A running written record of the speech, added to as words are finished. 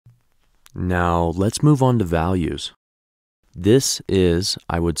Now, let's move on to values. This is,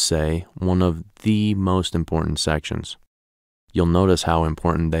 I would say, one of the most important sections. You'll notice how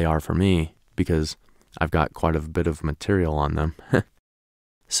important they are for me because I've got quite a bit of material on them.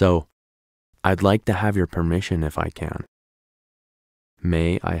 So, I'd like to have your permission if I can.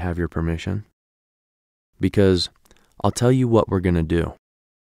 May I have your permission? Because I'll tell you what we're going to do.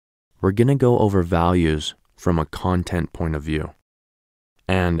 We're going to go over values from a content point of view.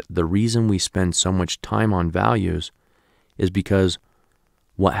 And the reason we spend so much time on values is because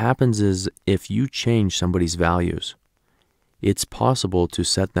what happens is if you change somebody's values, it's possible to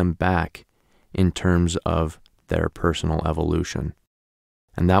set them back in terms of their personal evolution.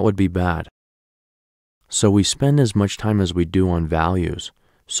 And that would be bad. So we spend as much time as we do on values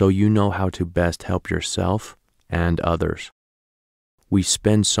so you know how to best help yourself and others. We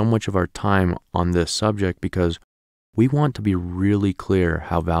spend so much of our time on this subject because we want to be really clear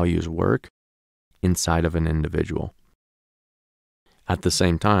how values work inside of an individual. At the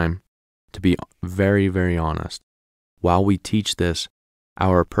same time, to be very, very honest, while we teach this,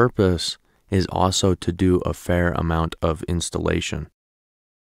 our purpose is also to do a fair amount of installation.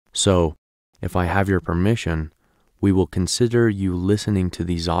 So, if I have your permission, we will consider you listening to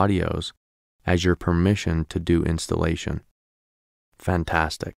these audios as your permission to do installation.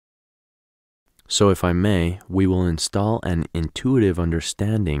 Fantastic. So if I may, we will install an intuitive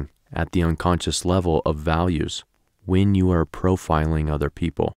understanding at the unconscious level of values when you are profiling other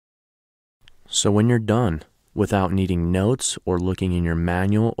people. So when you're done, without needing notes or looking in your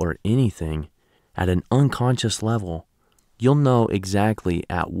manual or anything, at an unconscious level, you'll know exactly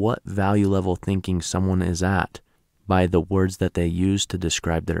at what value level thinking someone is at by the words that they use to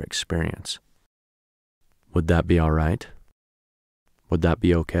describe their experience. Would that be all right? Would that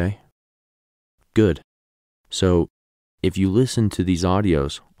be okay? Good. So, if you listen to these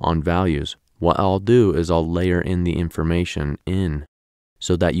audios on values, what I'll do is I'll layer in the information in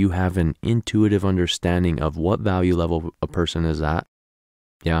so that you have an intuitive understanding of what value level a person is at.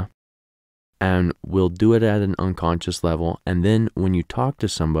 Yeah? And we'll do it at an unconscious level. And then when you talk to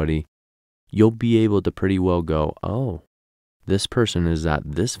somebody, you'll be able to pretty well go, oh, this person is at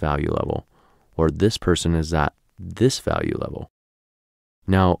this value level, or this person is at this value level.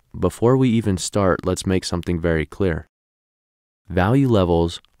 Now, before we even start, let's make something very clear. Value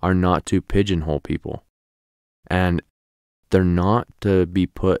levels are not to pigeonhole people, and they're not to be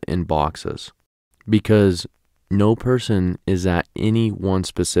put in boxes, because no person is at any one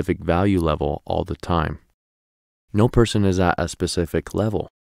specific value level all the time. No person is at a specific level.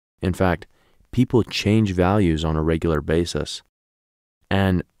 In fact, people change values on a regular basis.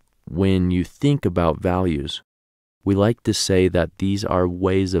 And when you think about values, we like to say that these are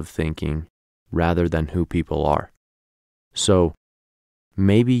ways of thinking rather than who people are. So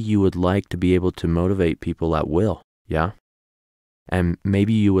maybe you would like to be able to motivate people at will, yeah? And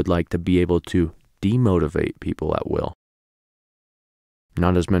maybe you would like to be able to demotivate people at will.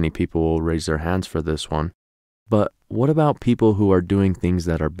 Not as many people will raise their hands for this one, but what about people who are doing things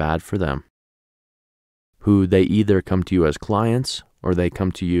that are bad for them? Who they either come to you as clients or they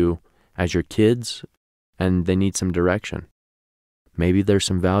come to you as your kids and they need some direction. Maybe there's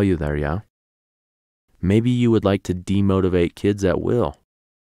some value there, yeah? Maybe you would like to demotivate kids at will.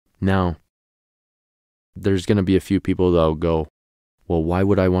 Now, there's going to be a few people that'll go, well, why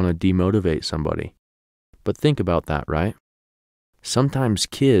would I want to demotivate somebody? But think about that, right? Sometimes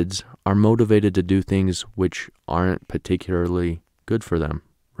kids are motivated to do things which aren't particularly good for them,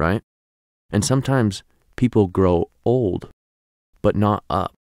 right? And sometimes people grow old, but not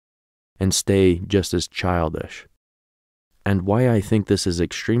up, and stay just as childish. And why I think this is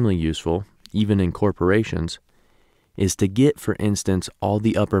extremely useful, even in corporations, is to get, for instance, all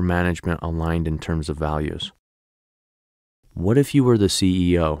the upper management aligned in terms of values. What if you were the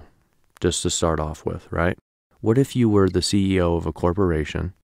CEO, just to start off with, right? What if you were the CEO of a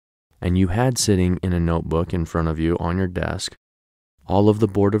corporation and you had sitting in a notebook in front of you on your desk all of the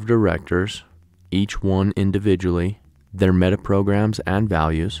board of directors, each one individually, their meta programs and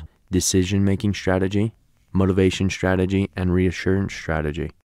values, decision-making strategy, motivation strategy, and reassurance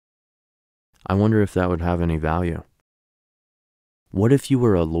strategy? I wonder if that would have any value. What if you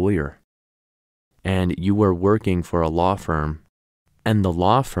were a lawyer and you were working for a law firm and the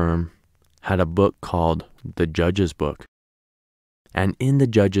law firm had a book called The Judge's Book? And in the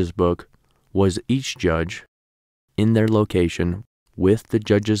Judge's Book was each judge in their location with the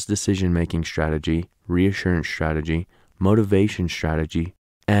judge's decision-making strategy, reassurance strategy, motivation strategy,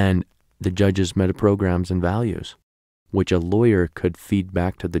 and the judge's metaprograms and values, which a lawyer could feed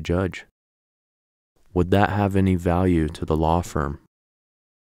back to the judge. Would that have any value to the law firm?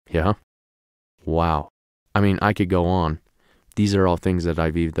 Yeah? Wow. I mean, I could go on. These are all things that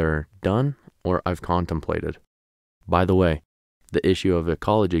I've either done or I've contemplated. By the way, the issue of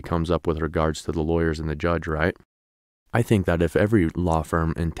ecology comes up with regards to the lawyers and the judge, right? I think that if every law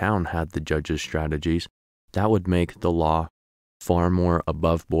firm in town had the judge's strategies, that would make the law far more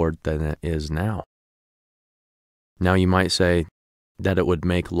above board than it is now. Now you might say that it would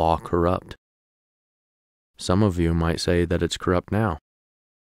make law corrupt. Some of you might say that it's corrupt now.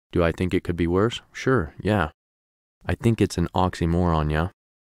 Do I think it could be worse? Sure, yeah. I think it's an oxymoron, yeah?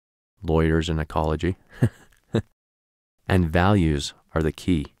 Lawyers and ecology. And values are the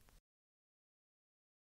key.